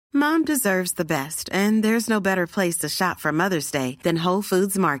Mom deserves the best, and there's no better place to shop for Mother's Day than Whole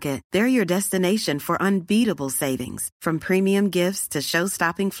Foods Market. They're your destination for unbeatable savings, from premium gifts to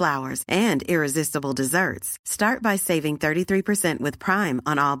show-stopping flowers and irresistible desserts. Start by saving 33% with Prime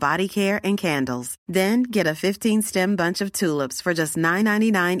on all body care and candles. Then get a 15-stem bunch of tulips for just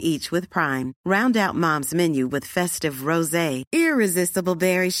 $9.99 each with Prime. Round out Mom's menu with festive rosé, irresistible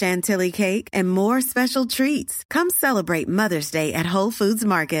berry chantilly cake, and more special treats. Come celebrate Mother's Day at Whole Foods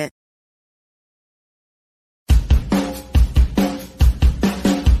Market.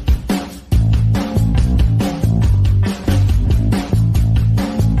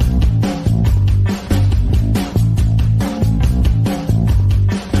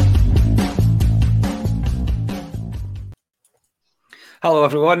 Hello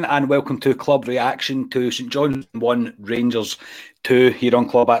everyone and welcome to Club Reaction to St Johnstone 1 Rangers 2 here on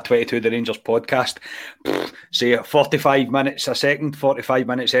Club at 22, the Rangers podcast. Say 45 minutes a second, 45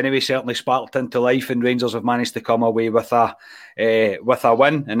 minutes anyway, certainly sparked into life, and Rangers have managed to come away with a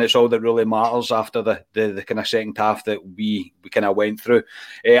win, and it's all that really matters after the kind of second half that we kind of went through.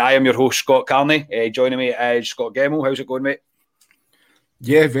 I am your host Scott Carney, joining me is Scott Gemmell. How's it going, mate?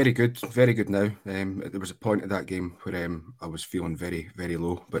 Yeah, very good now. There was a point of that game where I was feeling very, very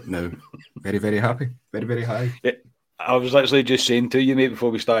low, but now very, very happy, very, very high. Yeah, I was literally just saying to you, mate, before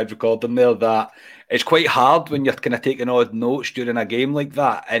we started recording there, that it's quite hard when you're kind of taking odd notes during a game like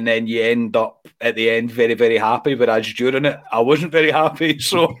that, and then you end up at the end very, very happy, whereas during it, I wasn't very happy.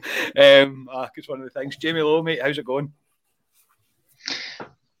 So it's one of the things. Jamie Lowe, mate, how's it going?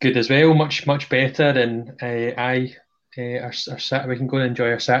 Good as well, much better, and our Saturday, we can go and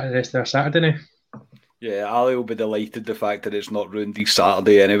enjoy our Saturday, the rest of our Saturday now. Yeah, Ali will be delighted the fact that it's not ruined his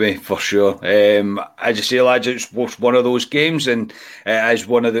Saturday anyway, for sure. As you say, lads, it's one of those games, and as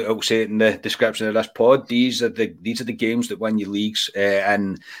one of the, I'll say it in the description of this pod, these are the games that win you leagues,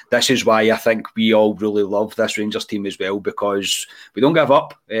 and this is why I think we all really love this Rangers team as well, because we don't give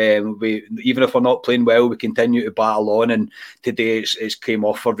up. We, even if we're not playing well, we continue to battle on, and today it's came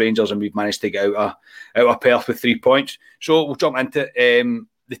off for Rangers, and we've managed to get out of Perth with 3 points. So we'll jump into it.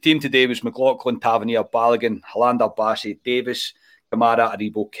 The team today was McLaughlin, Tavernier, Balogun, Hollander, Bassey, Davis, Kamara,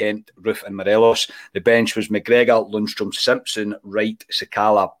 Aribo, Kent, Roof and Morelos. The bench was McGregor, Lundstrom, Simpson, Wright,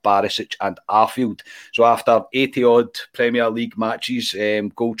 Sakala, Barisic and Arfield. So after 80-odd Premier League matches,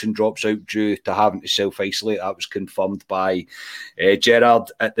 Goldson drops out due to having to self-isolate. That was confirmed by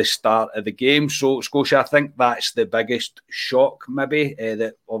Gerrard at the start of the game. So, Scotia, I think that's the biggest shock, maybe,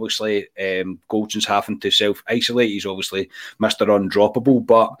 that obviously Goldson's having to self-isolate. He's obviously Mr. Undroppable,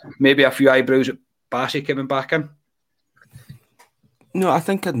 but maybe a few eyebrows at Bassey coming back in. No, I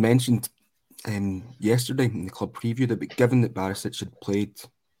think I'd mentioned yesterday in the club preview that given that Barisic had played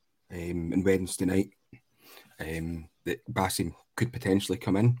on Wednesday night, that Bassey could potentially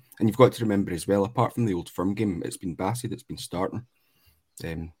come in. And you've got to remember as well, apart from the Old Firm game, it's been Bassey that's been starting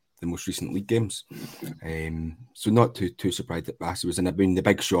the most recent league games. So not too surprised that Bassey was in. I mean, the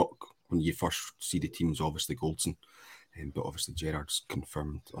big shock when you first see the team is obviously Goldson. But obviously Gerrard's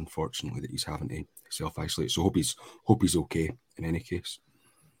confirmed, unfortunately, that he's having to self-isolate. So hope he's okay in any case.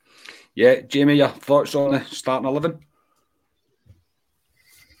 Yeah, Jamie, your thoughts on the starting 11?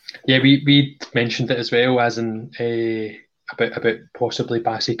 Yeah, we mentioned it as well, as in about possibly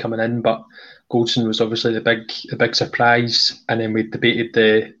Bassey coming in, but Goldson was obviously the big surprise, and then we debated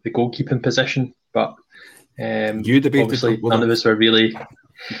the goalkeeping position, but you debated, obviously none of us were really.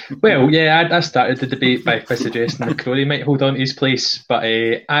 Well, yeah, I started the debate by suggesting that Crowley might hold on to his place, but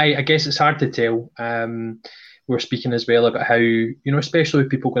I guess it's hard to tell. We're speaking as well about how, especially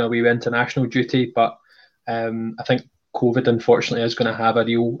with people going away with international duty, but I think COVID, unfortunately, is going to have a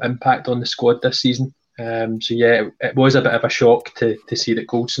real impact on the squad this season. So, yeah, it was a bit of a shock to see that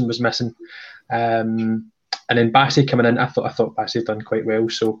Goldson was missing. And then Bassey coming in, I thought Bassey had done quite well,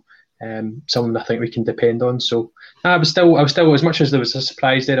 so someone I think we can depend on. So I was still, as much as there was a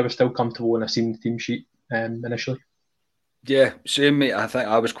surprise there, I was still comfortable when I seen the team sheet initially. Yeah, same, mate. I think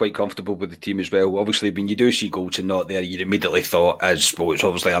I was quite comfortable with the team as well. Obviously, when you do see Goldson not there, you immediately thought, it's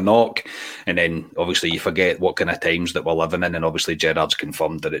obviously a knock. And then, obviously, you forget what kind of times that we're living in. And obviously, Gerrard's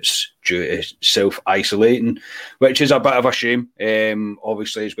confirmed that it's due to self-isolating, which is a bit of a shame.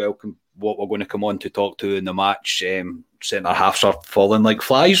 Obviously, as well, what we're going to come on to talk to in the match, centre-halves are falling like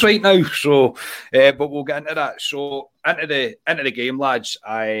flies right now. So, but we'll get into that. So, into the game, lads.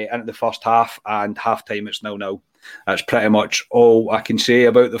 Into the first half, and half-time, it's 0-0. that's pretty much all I can say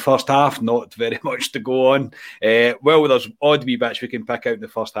about the first half. Not very much to go on. Well, there's odd wee bits we can pick out in the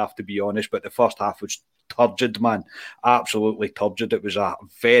first half, to be honest, but the first half was turgid, man. Absolutely turgid. It was a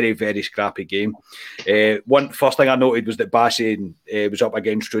very, very scrappy game. One first thing I noted was that Bassey was up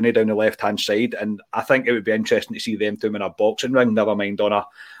against Rooney down the left-hand side, and I think it would be interesting to see them two in a boxing ring, never mind on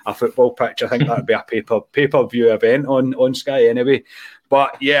a football pitch. I think that would be a pay-per-view event on Sky anyway.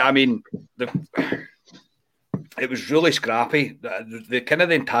 But yeah, I mean, it was really scrappy. The kind of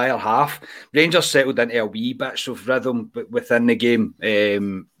the entire half, Rangers settled into a wee bits of rhythm within the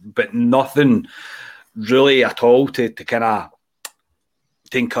game, but nothing really at all to kind of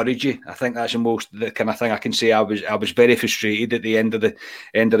to encourage you. I think that's the kind of thing I can say. I was very frustrated at the end of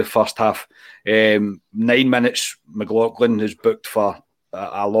the first half. 9 minutes, McLaughlin is booked for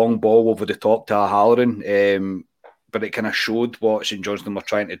a long ball over the top to Halloran. But it kind of showed what St Johnstone were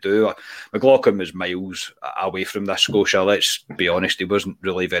trying to do. McLaughlin was miles away from this Scotia. Let's be honest, he wasn't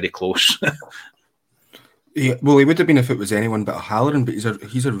really very close. Yeah, well, he would have been if it was anyone but Halloran, but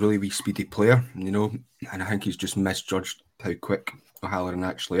he's a really wee speedy player, you know, and I think he's just misjudged how quick Halloran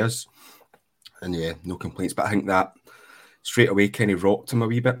actually is. And yeah, no complaints, but I think that straight away kind of rocked him a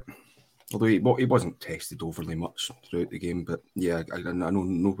wee bit. Although he wasn't tested overly much throughout the game, but yeah, I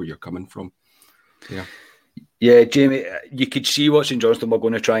know where you're coming from. Yeah. Yeah, Jamie, you could see what St Johnstone were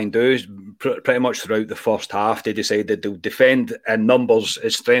going to try and do. Pretty much throughout the first half, they decided they'll defend in numbers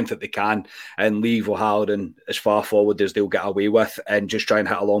as strength that they can and leave O'Halloran as far forward as they'll get away with and just try and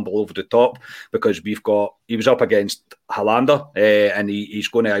hit a long ball over the top because he was up against Hollander and he's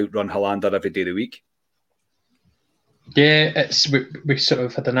going to outrun Hollander every day of the week. Yeah, we sort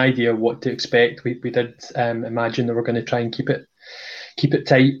of had an idea of what to expect. We did imagine they were going to try and keep it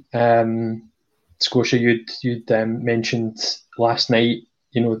tight. Scotia, you'd mentioned last night,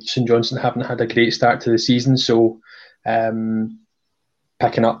 you know, St Johnstone haven't had a great start to the season, so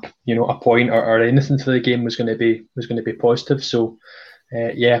picking up, you know, a point or anything for the game was going to be positive. So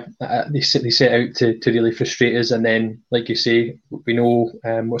they set out to really frustrate us, and then, like you say, we know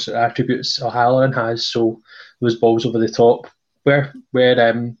what sort of attributes O'Halloran has. So those balls over the top were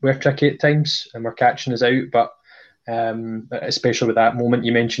tricky at times, and were catching us out, but. Especially with that moment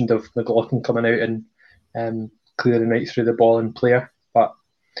you mentioned of McLaughlin coming out and clearing right through the ball and player, but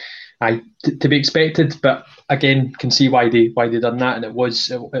to be expected. But again, can see why they done that, and it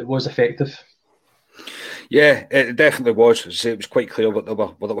was effective. Yeah, it definitely was. It was quite clear what they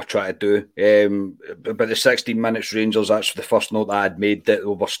were trying to do. But the 16 minutes Rangers, that's the first note I had made, that they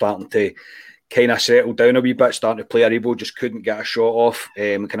were starting to kind of settle down a wee bit, starting to play Aribo, just couldn't get a shot off.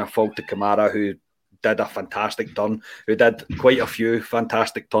 Kind of fault to Kamara, who did a fantastic turn, who did quite a few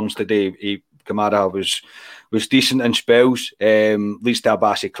fantastic turns today. Kamara was decent in spells, leads to a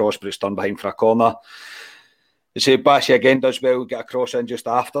Bassey cross, but it's turned behind for a corner. They say Bassey again does well, get a cross in just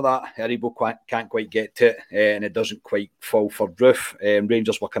after that. Aribo can't quite get to it, and it doesn't quite fall for Roof.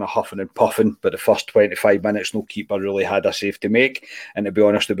 Rangers were kind of huffing and puffing, but the first 25 minutes, no keeper really had a save to make, and to be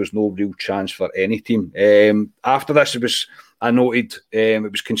honest, there was no real chance for any team. After this, I noted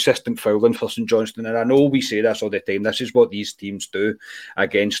it was consistent fouling for St Johnstone, and I know we say this all the time. This is what these teams do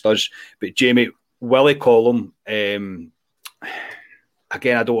against us. But Jamie, Willie Collum, again, I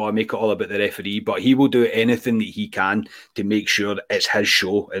don't want to make it all about the referee, but he will do anything that he can to make sure it's his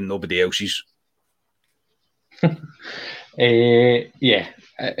show and nobody else's. Yeah,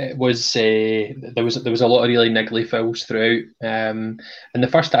 it was. There was a lot of really niggly fouls throughout. In the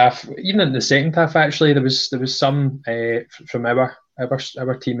first half, even in the second half, actually, there was some from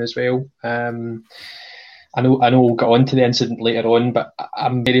our team as well. I know we'll get on to the incident later on, but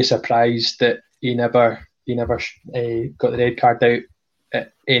I'm very surprised that he never got the red card out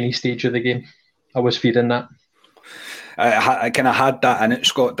at any stage of the game. I was fearing that. I kind of had that in it,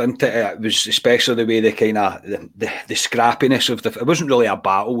 Scott, didn't it? It was especially the way the kind of the scrappiness of it wasn't really a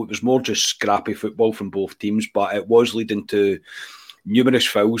battle, it was more just scrappy football from both teams, but it was leading to numerous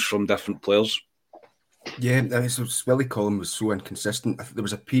fouls from different players. Yeah, Willie Collum was so inconsistent. There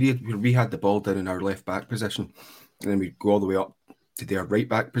was a period where we had the ball down in our left back position, and then we'd go all the way up to their right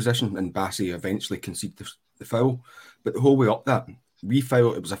back position, and Bassey eventually conceded the foul. But the whole way up that,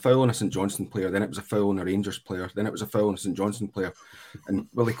 it was a foul on a St Johnstone player, then it was a foul on a Rangers player, then it was a foul on a St Johnstone player, and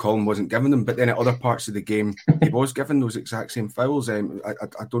Willie Collum wasn't giving them. But then at other parts of the game, he was given those exact same fouls. I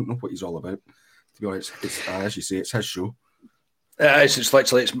don't know what he's all about, to be honest. As you say, it's his show. It's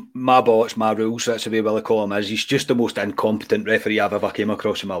literally, it's my ball, it's my rules. That's the way Willie Collum is. He's just the most incompetent referee I've ever came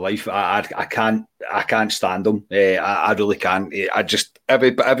across in my life. I can't stand him. I really can't. I just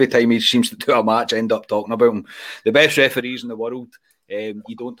every time he seems to do a match, I end up talking about him. The best referees in the world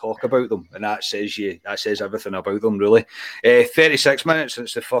you don't talk about them, and that says everything about them, really. 36 minutes,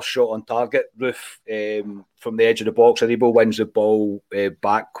 it's the first shot on target. Roof from the edge of the box. Aribo wins the ball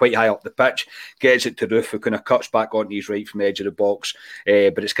back quite high up the pitch, gets it to Roof, who kind of cuts back onto his right from the edge of the box,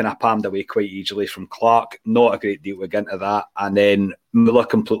 but it's kind of palmed away quite easily from Clark. Not a great deal to get into that, and then Muller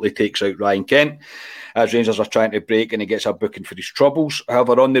completely takes out Ryan Kent as Rangers are trying to break, and he gets a booking for his troubles.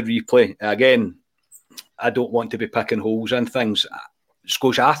 However, on the replay, again, I don't want to be picking holes in things.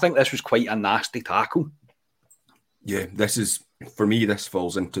 Scotia, I think this was quite a nasty tackle. Yeah, this is, for me, this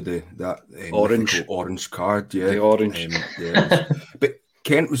falls into that orange card. Yeah, the orange. But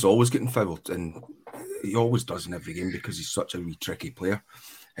Kent was always getting fouled, and he always does in every game because he's such a wee tricky player.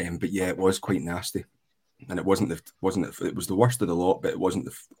 But yeah, it was quite nasty, and it was the worst of the lot, but it wasn't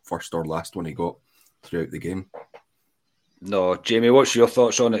the first or last one he got throughout the game. No, Jamie, what's your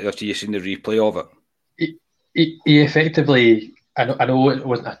thoughts on it after you've seen the replay of it? He effectively, I know it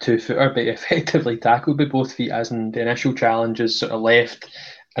wasn't a 2-footer, but he effectively tackled with both feet, as in the initial challenge is sort of left,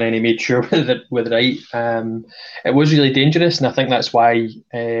 and then he made sure with the right. It was really dangerous, and I think that's why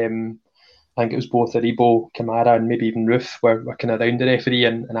I think it was both Aribo, Kamara, and maybe even Roof were kind of around the referee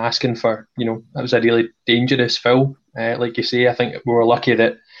and asking for, that was a really dangerous foul. Like you say, I think we were lucky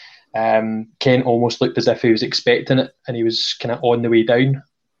that Kent almost looked as if he was expecting it, and he was kind of on the way down.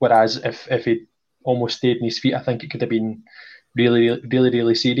 Whereas if he almost stayed in his feet, I think it could have been really, really,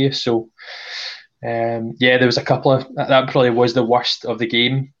 really serious. So, there was a couple of that probably was the worst of the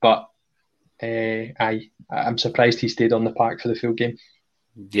game, but I'm surprised he stayed on the park for the full game.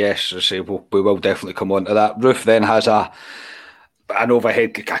 Yes, I say we will definitely come on to that. Roof then has an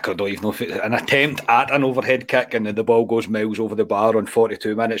overhead kick. I don't even know if it's an attempt at an overhead kick, and the ball goes miles over the bar on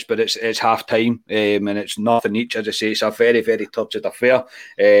 42 minutes, but it's half time, and it's nothing each. As I say, it's a very, very turgid affair.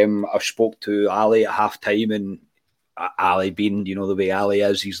 I spoke to Ali at half time, and Ali being, the way Ali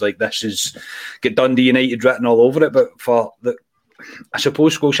is, he's like, this is get Dundee United written all over it. But I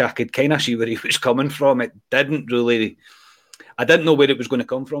suppose Scotia, I could kind of see where he was coming from. It didn't really, I didn't know where it was going to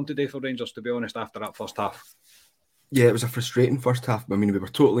come from today for Rangers, to be honest, after that first half. Yeah, it was a frustrating first half. I mean, we were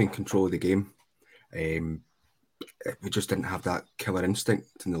totally in control of the game. We just didn't have that killer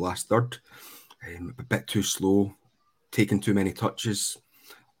instinct in the last third. A bit too slow, taking too many touches.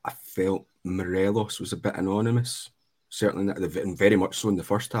 I felt Morelos was a bit anonymous, certainly and very much so in the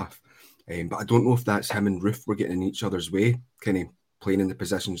first half. But I don't know if that's him and Roof were getting in each other's way, kind of playing in the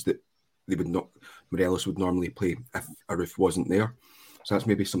positions that Morelos would normally play if a Roof wasn't there. So that's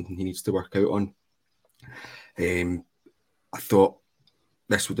maybe something he needs to work out on. I thought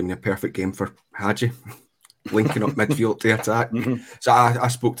this would have been a perfect game for Hadji, linking up midfield to attack. Mm-hmm. So I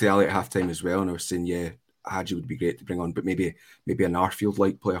spoke to Ali at halftime as well, and I was saying, yeah, Hadji would be great to bring on, but maybe an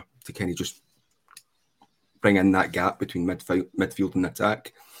Arfield-like player to kind of just bring in that gap between midfield and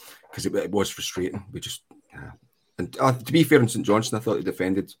attack, because it was frustrating. We just and to be fair, in St Johnstone, I thought they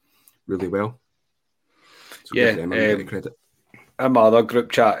defended really well. So yeah, give them credit. In my other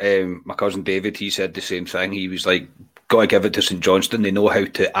group chat, my cousin David, he said the same thing. He was like, got to give it to St Johnstone. They know how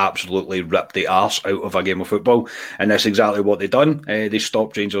to absolutely rip the arse out of a game of football, and that's exactly what they've done. They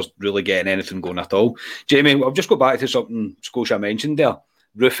stopped Rangers really getting anything going at all. Jamie, I'll just go back to something Scotia mentioned there,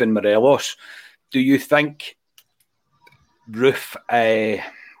 Roof and Morelos. Do you think Roof,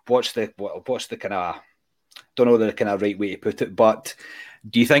 what's the kind of, don't know the kind of right way to put it, but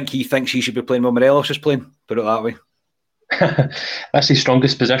do you think he thinks he should be playing what Morelos is playing? Put it that way. That's his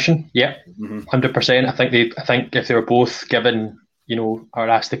strongest position. Yeah, 100%. I think if they were both given, or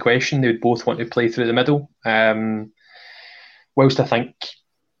asked the question, they would both want to play through the middle. Whilst I think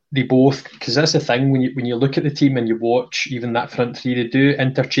they both, because that's the thing when you look at the team and you watch even that front three, they do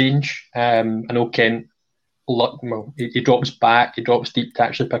interchange. I know Kent, he drops back, he drops deep to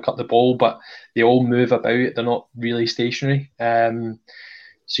actually pick up the ball, but they all move about. They're not really stationary.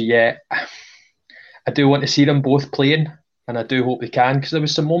 So yeah, I do want to see them both playing. And I do hope they can, because there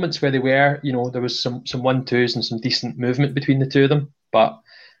was some moments where they were, there was some 1-2s and some decent movement between the two of them. But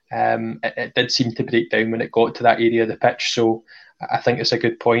it did seem to break down when it got to that area of the pitch. So I think it's a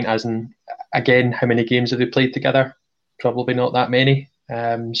good point, as in, again, how many games have they played together? Probably not that many.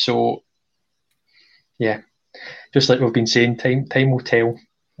 So, yeah, just like we've been saying, time will tell.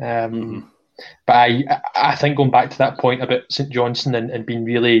 But I think going back to that point about St Johnstone and being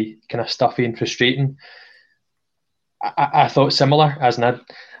really kind of stuffy and frustrating, I thought similar, as in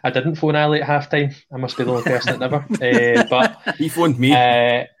I didn't phone Ali at halftime. I must be the only person that never. But he phoned me.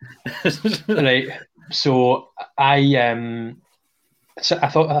 Right. So I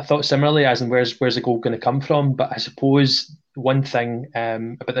thought similarly, as in where's the goal going to come from? But I suppose one thing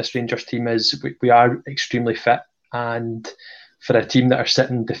about this Rangers team is we are extremely fit, and for a team that are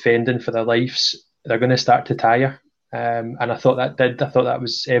sitting defending for their lives, they're going to start to tire. And I thought that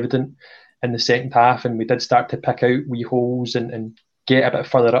was evident in the second half, and we did start to pick out wee holes and get a bit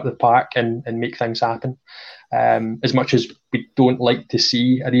further up the park and make things happen. As much as we don't like to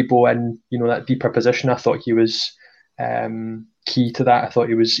see Aribo in that deeper position, I thought he was key to that. I thought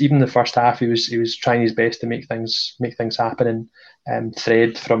he was, even in the first half, he was trying his best to make things happen and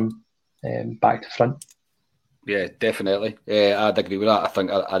thread from back to front. Yeah, definitely. I'd agree with that. I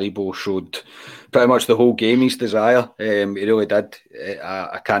think Aribo showed pretty much the whole game his desire. He really did.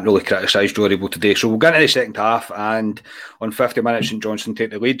 I can't really criticise Joe Aribo today. So we'll get into the second half, and on 50 minutes, St Johnstone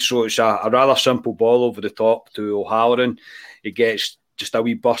take the lead. So it's a rather simple ball over the top to O'Halloran. He gets just a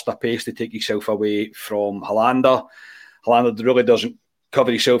wee burst of pace to take himself away from Hollander. Hollander really doesn't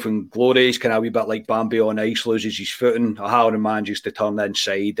cover himself in glory. He's kind of a wee bit like Bambi on ice, loses his footing. O'Halloran manages to turn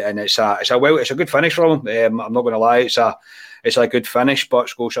inside, and it's a good finish from him. I'm not going to lie, it's a good finish. But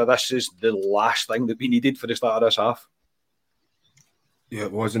Scotia, this is the last thing that we needed for the start of this half. Yeah,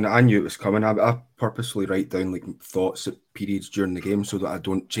 it was, and I knew it was coming. I purposely write down thoughts at periods during the game so that I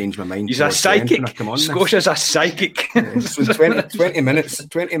don't change my mind. He's a psychic. Scotia's a psychic. So 20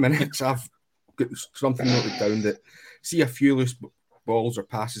 minutes. I've got something noted down that see a few loose balls or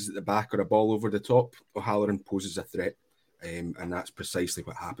passes at the back or a ball over the top, O'Halloran poses a threat, and that's precisely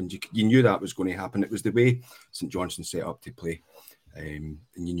what happened. You knew that was going to happen. It was the way St Johnstone set up to play, and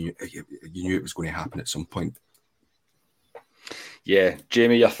you knew it was going to happen at some point. Yeah,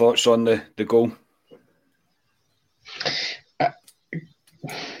 Jamie, your thoughts on the goal?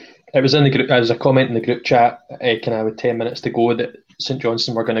 It was in the group. There was a comment in the group chat, kind of with 10 minutes to go, that St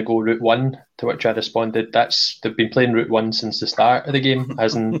Johnstone were going to go route one. To which I responded, they've been playing route one since the start of the game.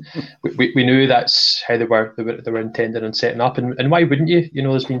 As in, we knew that's how they were intended on setting up, and why wouldn't you?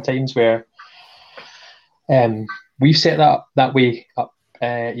 There's been times where we've set that way up,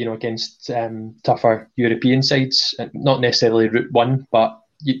 against tougher European sides, not necessarily route one, but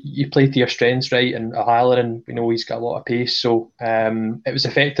you play to your strengths, right? And O'Halloran, we know he's got a lot of pace, so it was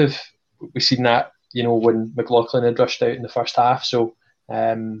effective. We've seen that, when McLaughlin had rushed out in the first half. So,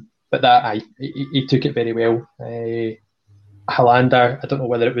 but that he took it very well. Hollander, I don't know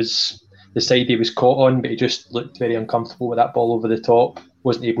whether it was the side he was caught on, but he just looked very uncomfortable with that ball over the top.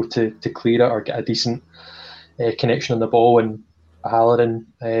 Wasn't able to clear it or get a decent connection on the ball. And O'Halloran,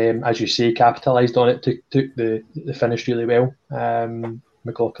 as you say, capitalised on it. Took the finish really well.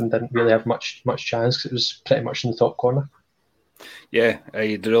 McLaughlin didn't really have much chance because it was pretty much in the top corner. Yeah,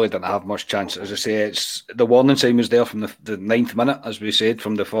 he really didn't have much chance. As I say, it's the warning sign was there from the 9th minute, as we said,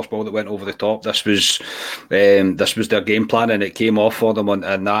 from the first ball that went over the top. This was their game plan, and it came off for them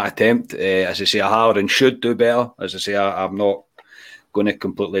in that attempt. As I say, O'Halloran should do better. As I say, I'm not going to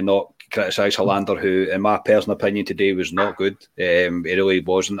completely not criticise Hollander, who, in my personal opinion, today was not good. He really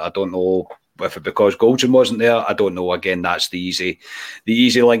wasn't. I don't know if it because Goldson wasn't there. I don't know. Again, that's the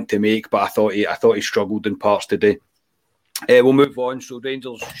easy link to make. But I thought he struggled in parts today. We'll move on. So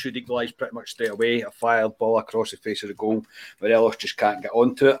Rangers should equalise pretty much straight away. A fired ball across the face of the goal. Morelos just can't get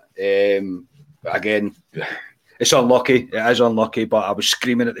onto it. Again, it's unlucky. It is unlucky, but I was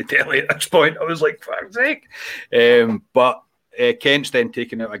screaming at the telly at this point. I was like, fuck's sake. But Kent's then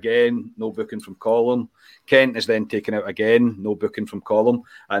taken out again. No booking from Column. Kent is then taken out again. No booking from Column.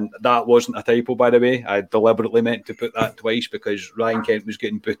 And that wasn't a typo, by the way. I deliberately meant to put that twice because Ryan Kent was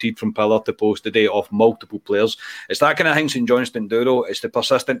getting booted from pillar to post today off multiple players. It's that kind of thing St Johnstone do, though. It's the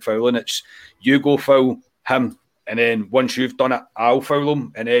persistent fouling. It's you go foul him, and then once you've done it, I'll foul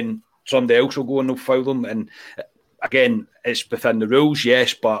him, and then somebody else will go and they'll foul him. And again, it's within the rules,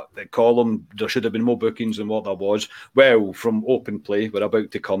 yes, but the Column, there should have been more bookings than what there was. Well, from open play, we're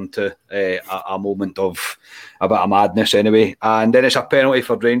about to come to a moment of a bit of madness anyway. And then it's a penalty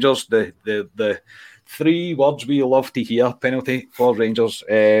for Rangers. The three words we love to hear, penalty for Rangers.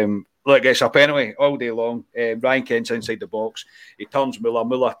 Look, it's a penalty all day long. Ryan Kent's inside the box. He turns Muller.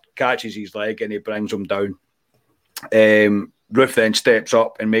 Muller catches his leg and he brings him down. Roof then steps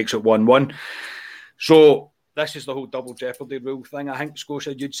up and makes it 1-1. So this is the whole double jeopardy rule thing. I think,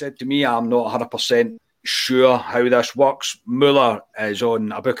 Scotia, you'd said to me, I'm not 100% sure how this works. Muller is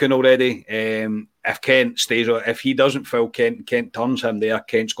on a booking already. If Kent stays on, if he doesn't foul Kent, Kent turns him there,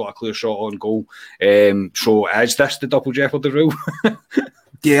 Kent's got a clear shot on goal. So is this the double jeopardy rule?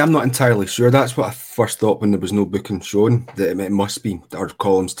 Yeah, I'm not entirely sure. That's what I first thought when there was no booking shown, that it must be, or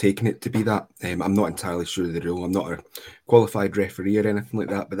Column's taking it to be that. I'm not entirely sure of the rule. I'm not a qualified referee or anything like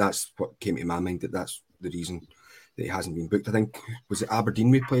that, but that's what came to my mind, that's the reason that he hasn't been booked. I think, was it Aberdeen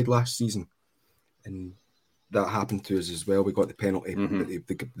we played last season? And that happened to us as well. We got the penalty,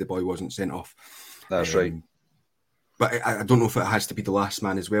 but the boy wasn't sent off. That's right. But I don't know if it has to be the last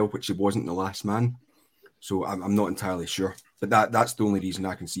man as well, which it wasn't the last man. So I'm not entirely sure. But that's the only reason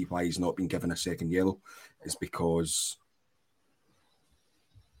I can see why he's not been given a second yellow, is because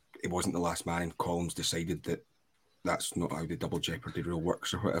it wasn't the last man and Collins decided that that's not how the double jeopardy rule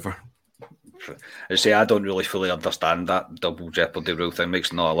works or whatever. I say I don't really fully understand that double jeopardy rule thing.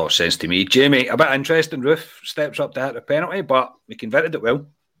 Makes not a lot of sense to me. Jamie, a bit interesting. Roof steps up to hit the penalty, but we converted it well.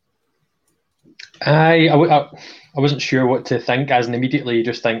 I wasn't sure what to think, as in immediately you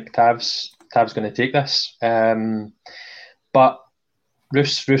just think Tav's going to take this. But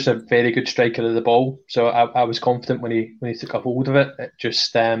Roof's a very good striker of the ball, so I was confident when he took a hold of it. It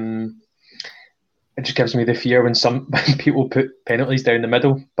just gives me the fear when some people put penalties down the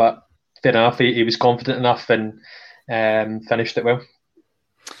middle. But fair enough, he was confident enough and finished it well.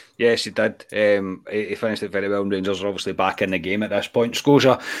 Yes, he did. He finished it very well. And Rangers are obviously back in the game at this point.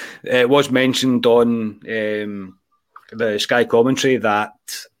 Scotia, it was mentioned on the Sky commentary that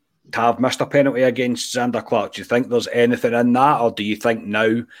Tav missed a penalty against Xander Clark. Do you think there's anything in that, or do you think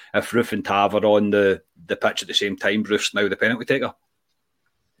now, if Roof and Tav are on the pitch at the same time, Roof's now the penalty taker?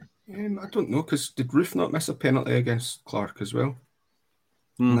 I don't know, because did Roof not miss a penalty against Clark as well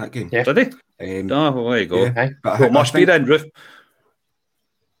in that game? Yeah. Did he? Well, there you go. Yeah, but it must be then, Roof.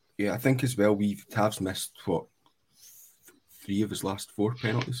 Yeah, I think as well, Tav's missed, 3 of his last 4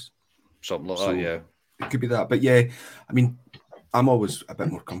 penalties? Something like that, yeah. It could be that. But yeah, I mean, I'm always a bit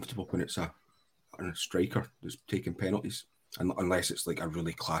more comfortable when it's a striker that's taking penalties, unless it's like a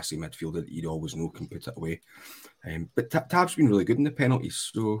really classy midfielder that you'd always know can put it away. But Tav's been really good in the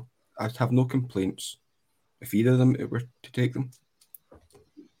penalties, so I'd have no complaints if either of them were to take them.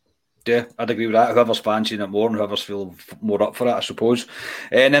 Yeah, I'd agree with that. Whoever's fancying it more and whoever's feeling more up for it, I suppose.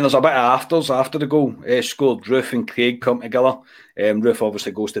 And then there's a bit of afters after the goal. Scored. Roof and Craig come together. Roof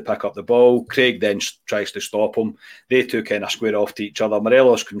obviously goes to pick up the ball. Craig then tries to stop him. They two kind of square off to each other.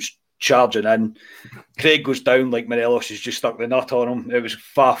 Morelos comes charging in. Craig goes down like Morelos has just stuck the nut on him. It was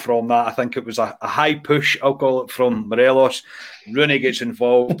far from that. I think it was a high push, I'll call it, from Morelos. Rooney gets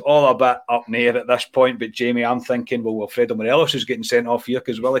involved, all a bit up in the air at this point. But Jamie, I'm thinking, well, Alfredo Morelos is getting sent off here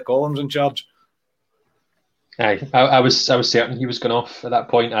because Willie Collins in charge. Aye, I was certain he was going off at that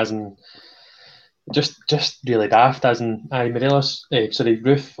point, as in just really daft, as in Morelos.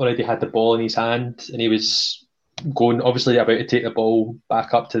 Roof already had the ball in his hand and he was going, obviously about to take the ball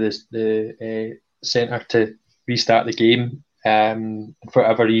back up to the centre to restart the game. For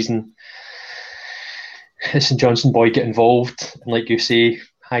whatever reason, the St Johnstone boy get involved, and like you say,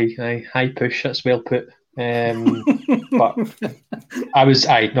 high push. That's well put. But I was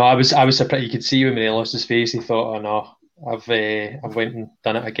surprised. You could see when Morelos' face, he thought, "Oh no, I've went and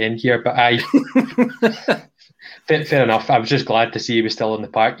done it again here." But fair enough. I was just glad to see he was still in the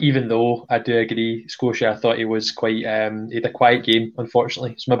park, even though I do agree, Scotia, I thought he was quite. He had a quiet game,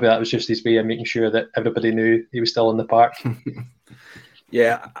 unfortunately. So maybe that was just his way of making sure that everybody knew he was still in the park.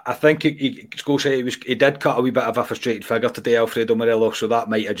 Yeah, I think Scotia, he did cut a wee bit of a frustrated figure today, Alfredo Morelos. So that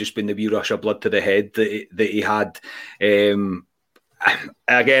might have just been the wee rush of blood to the head that he had.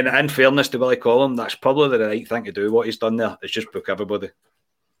 Again, in fairness to Willie Collins, that's probably the right thing to do. What he's done there is just book everybody.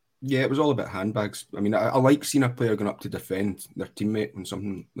 Yeah, it was all about handbags. I mean, I like seeing a player going up to defend their teammate when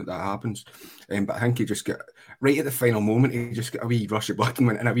something like that happens. But I think he just got, right at the final moment, he just got a wee rush of blood and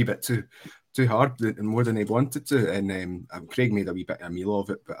went in a wee bit too hard and more than he wanted to. And Craig made a wee bit of a meal of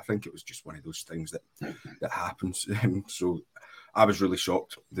it, but I think it was just one of those things that happens. So I was really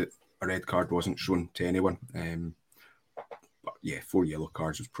shocked that a red card wasn't shown to anyone. But yeah, 4 yellow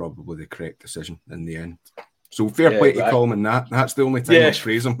cards was probably the correct decision in the end. So fair play to Coleman. That's the only time I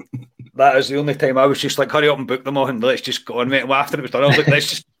praise him. That is the only time I was just like, hurry up and book them on and let's just go on, mate. And after it was done, I was like, let's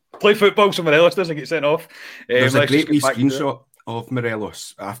just play football so Morelos doesn't get sent off. There's a great wee screenshot of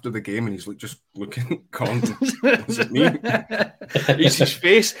Morelos after the game and he's like just looking calm. Is it me? It's his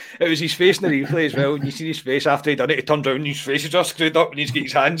face. It was his face in the replay as well. And you see his face after he done it, he turned around and his face is just screwed up and he's got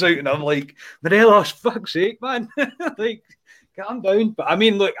his hands out and I'm like, Morelos, fuck's sake, man. Like, calm down. But I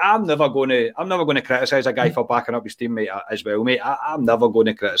mean, look, I'm never going to criticise a guy for backing up his teammate as well, mate. I'm never going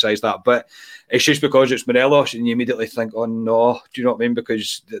to criticise that. But it's just because it's Morelos and you immediately think, oh no, do you know what I mean?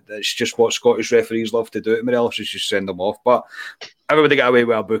 Because it's just what Scottish referees love to do to Morelos, is just send them off. But everybody got away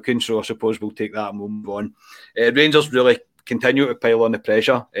with a booking, so I suppose we'll take that and we'll move on. Rangers really continue to pile on the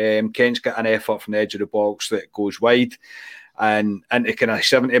pressure. Kent's got an effort from the edge of the box that goes wide. And into kind of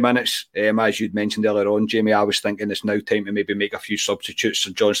 70 minutes, as you'd mentioned earlier on, Jamie, I was thinking it's now time to maybe make a few substitutes. So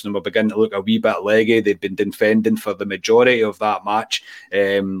Johnstone were beginning to look a wee bit leggy. They'd been defending for the majority of that match.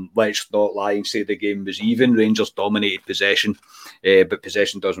 Let's not lie and say the game was even. Rangers dominated possession, but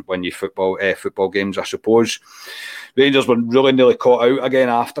possession doesn't win you football games, I suppose. Rangers were really nearly caught out again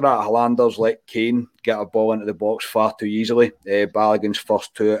after that. Highlanders let Kane get a ball into the box far too easily. Balogun's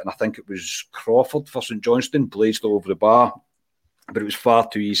first to it, and I think it was Crawford for St Johnstone, blazed over the bar. But it was far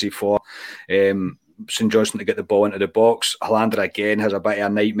too easy for St Johnstone to get the ball into the box. Highlander again has a bit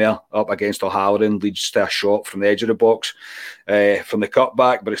of a nightmare up against O'Halloran, leads to a shot from the edge of the box from the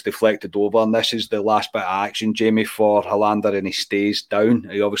cutback, but it's deflected over. And this is the last bit of action, Jamie, for Highlander, and he stays down.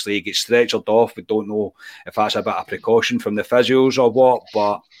 He gets stretchered off. We don't know if that's a bit of precaution from the physios or what,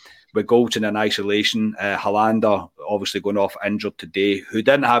 but with Goldson in isolation, Highlander obviously going off injured today, who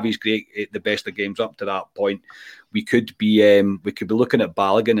didn't have the best of games up to that point. We could be looking at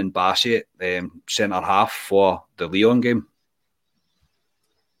Balogun and Bassett centre half for the Lyon game.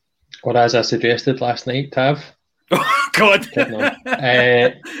 Or as I suggested last night, Tav. Oh God!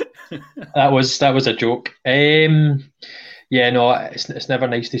 That was a joke. It's never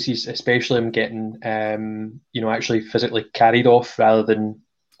nice to see, especially him getting actually physically carried off rather than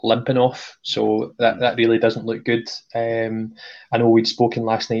limping off. So that really doesn't look good. I know we'd spoken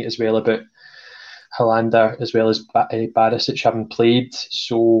last night as well about Highlander as well as Barisic having played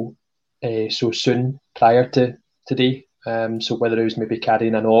so soon prior to today. So whether he was maybe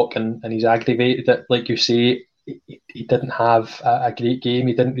carrying a knock and he's aggravated it, like you say, he didn't have a great game.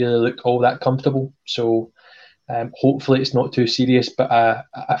 He didn't really look all that comfortable. So hopefully it's not too serious, but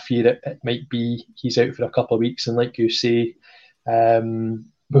I fear it might be he's out for a couple of weeks. And like you say,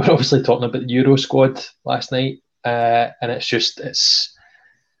 we were obviously talking about the Euro squad last night, and it's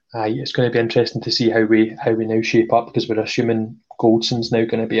going to be interesting to see how we now shape up, because we're assuming Goldson's now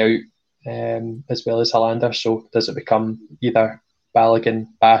going to be out as well as Highlander. So does it become either Balogun,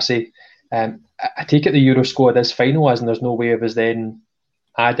 Bassey? I take it the Euro squad is finalised, and there's no way of us then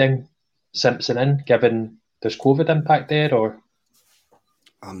adding Simpson in, given there's COVID impact there, or?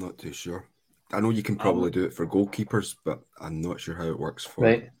 I'm not too sure. I know you can probably do it for goalkeepers, but I'm not sure how it works for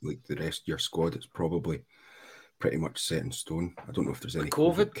like the rest of your squad. It's probably pretty much set in stone. I don't know if there's any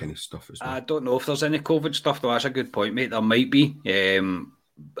COVID kind of stuff as well. I don't know if there's any COVID stuff, though. That's a good point, mate. There might be. I'm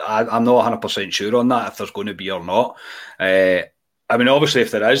not 100% sure on that, if there's going to be or not. I mean, obviously,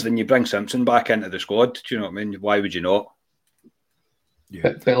 if there is, then you bring Simpson back into the squad. Do you know what I mean? Why would you not?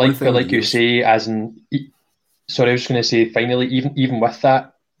 Yeah. But like you say, as in, sorry, I was just going to say, finally, even with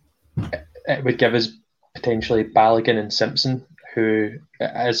that, it would give us potentially Balogun and Simpson, who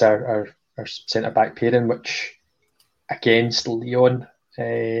is our centre-back pairing, which against Lyon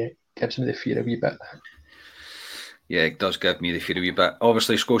gives me the fear a wee bit. Yeah, it does give me the fear a wee bit.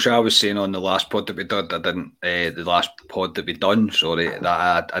 Obviously, Scotia, I was saying on the last pod that we did, that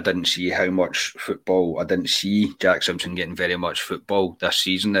I didn't see how much football. I didn't see Jack Simpson getting very much football this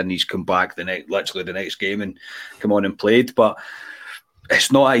season, and he's come back literally the next game and come on and played. But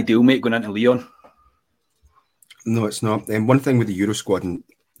it's not ideal, mate, going into Lyon. No, it's not. One thing with the Euro squad, and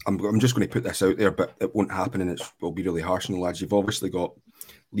I'm just going to put this out there, but it won't happen, and it will be really harsh on the lads. You've obviously got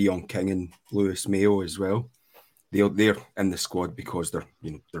Leon King and Lewis Mayo as well. They're in the squad because they're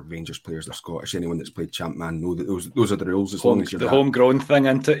Rangers players, they're Scottish. Anyone that's played Champ Man know that those are the rules. As long as you're the homegrown thing,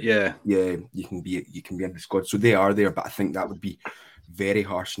 isn't it? Yeah, you can be in the squad. So they are there, but I think that would be very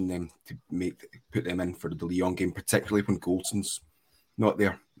harsh on them to put them in for the Lyon game, particularly when Goldson's not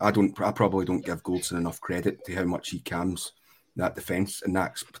there. I probably don't give Goldson enough credit to how much he calms that defence, and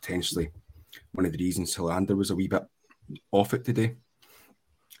that's potentially one of the reasons Highlander was a wee bit off it today.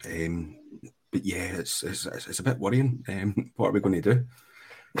 But yeah, it's a bit worrying. What are we going to do?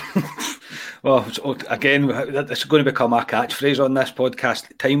 Well, again, it's going to become a catchphrase on this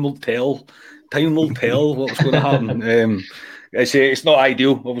podcast. Time will tell. Time will tell what's going to happen. It's not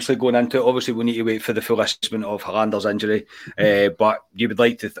ideal, obviously, going into it. Obviously, we need to wait for the full assessment of Highlander's injury. But you would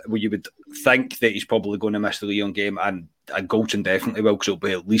think that he's probably going to miss the Lyon game, and Goldson definitely will, because it'll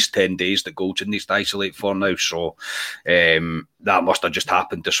be at least 10 days that Goldson needs to isolate for now. So that must have just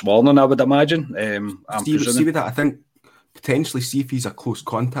happened this morning, I would imagine. See with that, I think potentially see if he's a close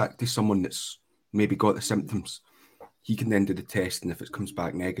contact to someone that's maybe got the symptoms. He can then do the test, and if it comes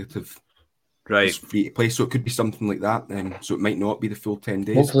back negative, right, free to play. So it could be something like that. So it might not be the full 10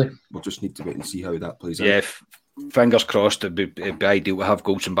 days. Hopefully. We'll just need to wait and see how that plays out. Yeah, fingers crossed, it'd be ideal to have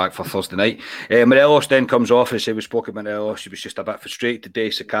Goldson back for Thursday night. Morelos then comes off. As I say, we spoke about Morelos. He was just a bit frustrated today.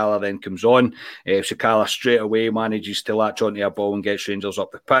 Sakala then comes on. Sakala straight away manages to latch onto a ball and gets Rangers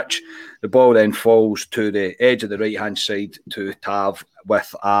up the pitch. The ball then falls to the edge of the right-hand side to Tav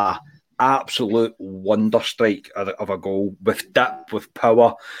with a absolute wonder strike of a goal, with dip, with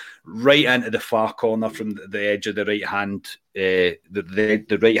power, right into the far corner from the edge of the right-hand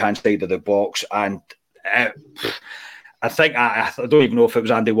the right-hand side of the box. And I think I don't even know if it was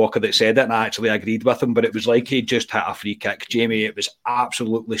Andy Walker that said it, and I actually agreed with him, but it was like he just hit a free kick. Jamie, it was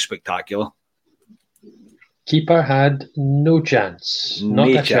absolutely spectacular. Keeper had no chance. Not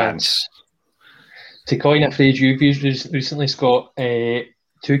a chance. To coin a phrase you've used recently, Scott,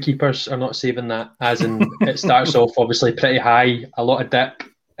 two keepers are not saving that. As in, it starts off obviously pretty high, a lot of dip,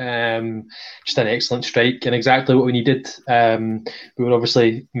 just an excellent strike, and exactly what we needed. We were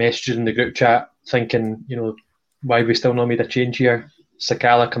obviously messaging in the group chat thinking, why have we still not made a change here?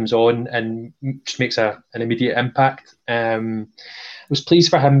 Sakala comes on and just makes an immediate impact. I was pleased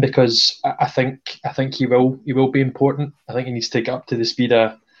for him because I think he will be important. I think he needs to get up to the speed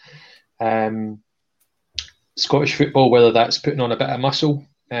of Scottish football, whether that's putting on a bit of muscle.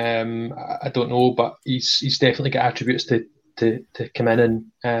 I don't know, but he's definitely got attributes to come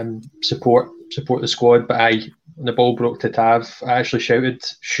in and support the squad. But when the ball broke to Tav, I actually shouted,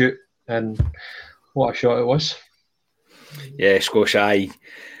 shoot, and what a shot it was. Yeah, Scotia, I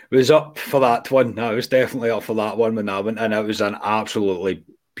was up for that one. I was definitely up for that one when I went in. It was an absolutely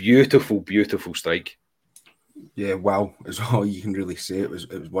beautiful, beautiful strike. Yeah, wow, is all you can really say. It was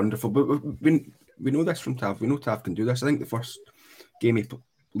wonderful. But we know this from Tav. We know Tav can do this. I think the first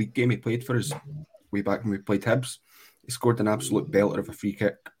league game he played for us way back when we played Hibs, he scored an absolute belter of a free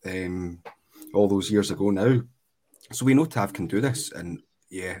kick all those years ago now. So we know Tav can do this, and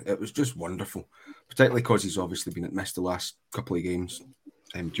yeah, it was just wonderful, particularly because he's obviously been missed the last couple of games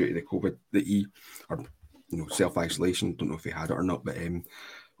due to the COVID self-isolation. Don't know if he had it or not, but it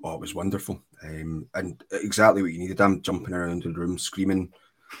was wonderful. And exactly what you needed. I'm jumping around the room screaming,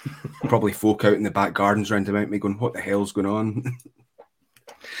 probably folk out in the back gardens round about me going, what the hell's going on?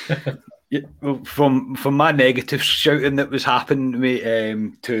 Yeah, well, from my negative shouting that was happening to me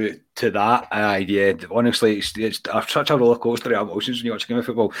to that, yeah, honestly, it's such a roller coaster of emotions when you watch a game of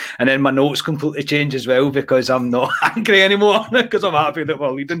football. And then my notes completely change as well because I'm not angry anymore because I'm happy that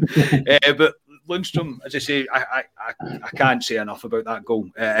we're leading. But Lundstrom, as I say, I can't say enough about that goal.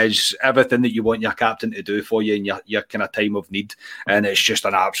 It is everything that you want your captain to do for you in your kind of time of need, and it's just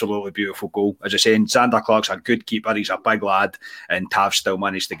an absolutely beautiful goal. As I say, Xander Clark's a good keeper. He's a big lad, and Tav still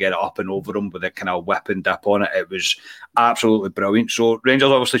managed to get it up and over him with a kind of whip and dip on it. It was absolutely brilliant. So Rangers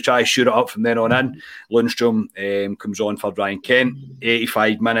obviously try to shoot it up from then on in. Lundstrom comes on for Ryan Kent.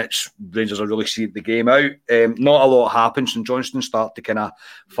 85 minutes. Rangers are really seeing the game out. Not a lot happens, and Johnstone start to kind of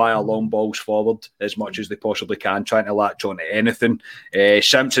fire long balls forward as much as they possibly can, trying to latch on to anything.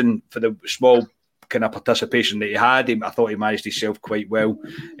 Simpson, for the small kind of participation that he had, I thought he managed himself quite well.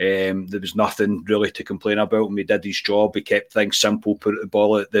 There was nothing really to complain about him. He did his job. He kept things simple, put the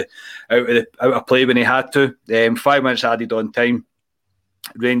ball out of play when he had to. 5 minutes added on time.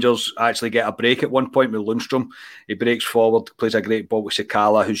 Rangers actually get a break at one point with Lundstrom. He breaks forward, plays a great ball with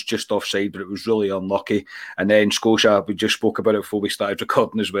Sakala, who's just offside, but it was really unlucky. And then Scotia, we just spoke about it before we started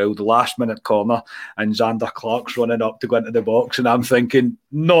recording as well, the last minute corner, and Xander Clark's running up to go into the box, and I'm thinking,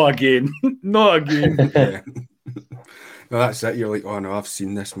 not again, not again. Yeah. No, that's it. You're like, oh no, I've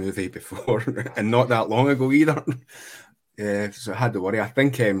seen this movie before, and not that long ago either. Yeah, so I had to worry. I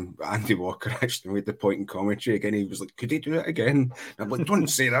think Andy Walker actually made the point in commentary again. He was like, could he do it again? And I'm like, don't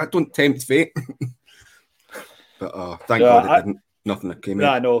say that. Don't tempt fate. But thank God it didn't. Nothing that came in.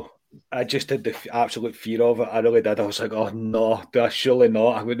 I know. I just had the absolute fear of it. I really did. I was like, oh no, surely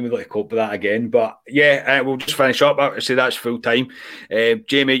not. I wouldn't be able to cope with that again. But yeah, we'll just finish up. I say that's full time.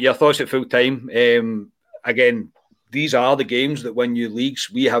 Jamie, your thoughts at full time? Again, these are the games that win you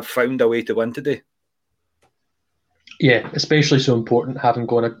leagues. We have found a way to win today. Yeah, especially so important having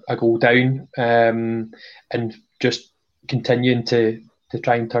gone a goal down and just continuing to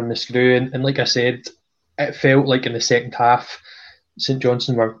try and turn the screw. And like I said, it felt like in the second half, St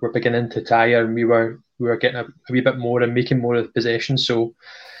Johnstone were beginning to tire, and we were getting a wee bit more and making more of the possession. So,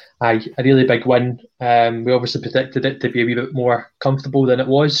 a really big win. We obviously predicted it to be a wee bit more comfortable than it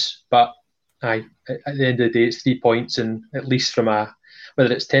was, but at the end of the day, it's 3 points, and at least from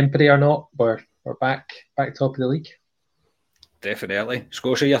whether it's temporary or not, we're back top of the league. Definitely.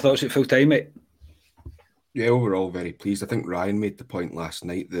 Scotia, your thoughts at full time, mate? Yeah, overall very pleased. I think Ryan made the point last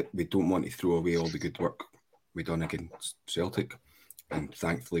night that we don't want to throw away all the good work we done against Celtic, and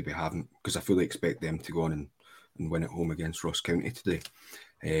thankfully we haven't, because I fully expect them to go on and and win at home against Ross County today.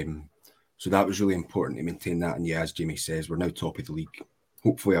 So that was really important to maintain that. And yeah, as Jamie says, we're now top of the league.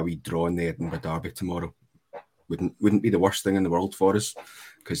 Hopefully a wee draw in the Edinburgh Derby tomorrow wouldn't be the worst thing in the world for us,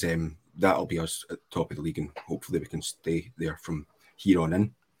 because that'll be us at the top of the league, and hopefully we can stay there from here on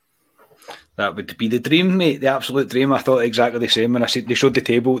in. That would be the dream, mate. The absolute dream. I thought exactly the same when they showed the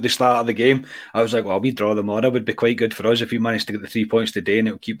table at the start of the game. I was like, well, we draw them on. It would be quite good for us if we managed to get the 3 points today, and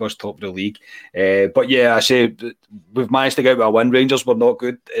it'll keep us top of the league. But yeah, I say we've managed to get out a win. Rangers were not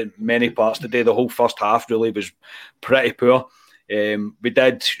good in many parts today. The whole first half really was pretty poor. We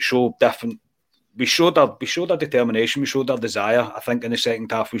did show different. We showed our determination. We showed our desire. I think in the second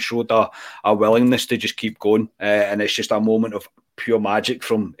half we showed our willingness to just keep going, and it's just a moment of pure magic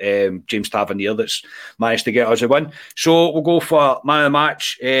from James Tavernier that's managed to get us a win. So we'll go for man of the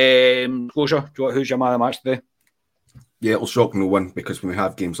match. Scotia, who's your man of the match today? Yeah, it'll shock no one, because when we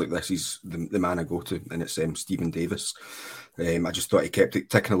have games like this, he's the man I go to, and it's Stephen Davis. I just thought he kept it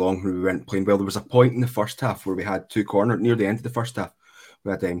ticking along when we weren't playing well. There was a point in the first half where we had two corners, near the end of the first half,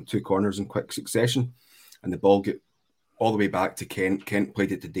 we had two corners in quick succession, and the ball got all the way back to Kent. Kent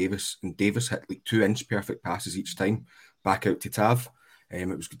played it to Davis, and Davis hit like 2-inch perfect passes each time back out to Tav. It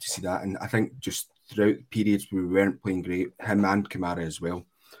was good to see that. And I think just throughout periods where we weren't playing great, him and Kamara as well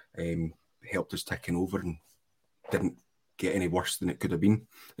helped us ticking over and didn't get any worse than it could have been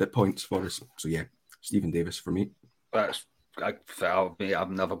at points for us. So yeah, Stephen Davis for me.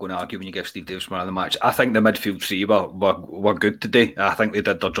 I'm never going to argue when you give Steve Davis man of the match. I think the midfield three were good today. I think they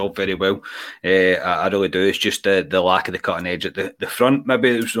did their job very well. I really do. It's just the lack of the cutting edge at the front. Maybe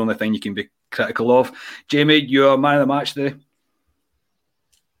it was the only thing you can be critical of. Jamie, you're man of the match today.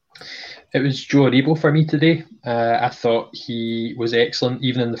 It was Joe Aribo for me today. I thought he was excellent,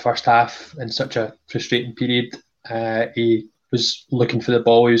 even in the first half, in such a frustrating period. He was looking for the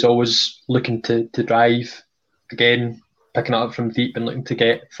ball. He was always looking to drive. Again, picking it up from deep and looking to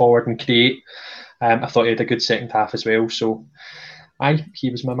get forward and create. I thought he had a good second half as well. So, he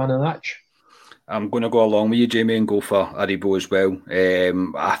was my man of the match. I'm going to go along with you, Jamie, and go for Aribo as well.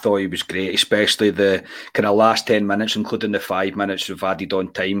 I thought he was great, especially the kind of last 10 minutes, including the 5 minutes we've added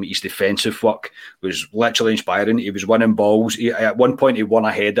on time. His defensive work was literally inspiring. He was winning balls. At one point, he won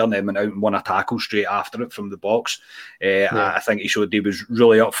a header and then went out and won a tackle straight after it from the box. I think he showed he was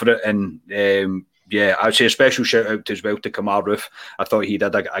really up for it. And yeah, I'd say a special shout out as well to Kamar Roof. I thought he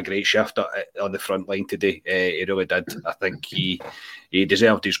did a great shift on the front line today. He really did. I think he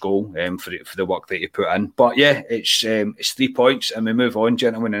deserved his goal for the work that he put in. But yeah, it's 3 points and we move on,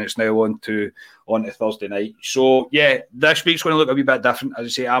 gentlemen, and it's now on to Thursday night. So yeah, this week's going to look a wee bit different. As I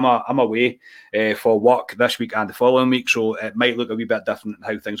say, I'm away for work this week and the following week, so it might look a wee bit different in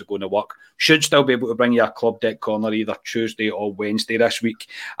how things are going to work. Should still be able to bring you a Club Deck Corner either Tuesday or Wednesday this week,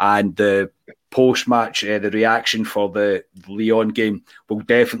 and the post-match, the reaction for the Lyon game will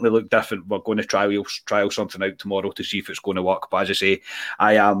definitely look different. We're going to trial something out tomorrow to see if it's going to work. But as I say,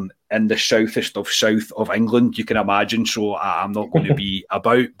 I am in the south of England, you can imagine, so I'm not going to be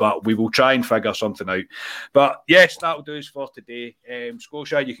about, but we will try and figure something out. But yes, that'll do us for today.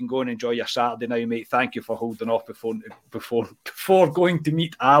 Scotia, you can go and enjoy your Saturday now, mate. Thank you for holding off before going to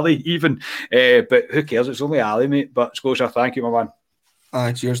meet Ali even. But who cares? It's only Ali, mate. But Scotia, thank you, my man.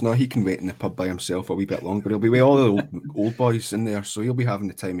 Cheers. No, he can wait in the pub by himself a wee bit longer. He'll be with all the old boys in there, so he'll be having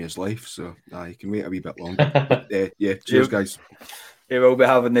the time of his life. So he can wait a wee bit longer. But, yeah, cheers, guys. He will be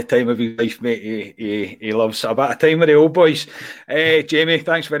having the time of his life, mate. He loves a bit of time with the old boys. Jamie,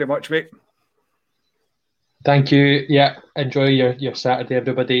 thanks very much, mate. Thank you. Yeah, enjoy your Saturday,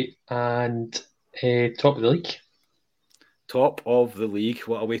 everybody, and top of the league. Top of the league.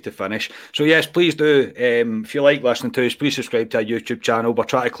 What a way to finish. So yes, please do, if you like listening to us, please subscribe to our YouTube channel. We're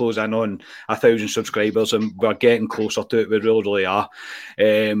trying to close in on 1,000 subscribers and we're getting closer to it. We really are.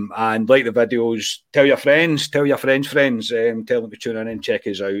 And like the videos, tell your friends, tell them to tune in and check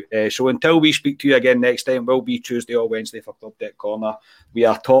us out. So until we speak to you again next time, will be Tuesday or Wednesday for Club Deck Corner. We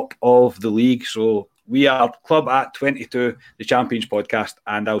are top of the league, so we are Club at 22, the Champions podcast,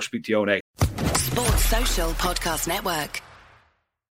 and I'll speak to you all next. Sports Social Podcast Network.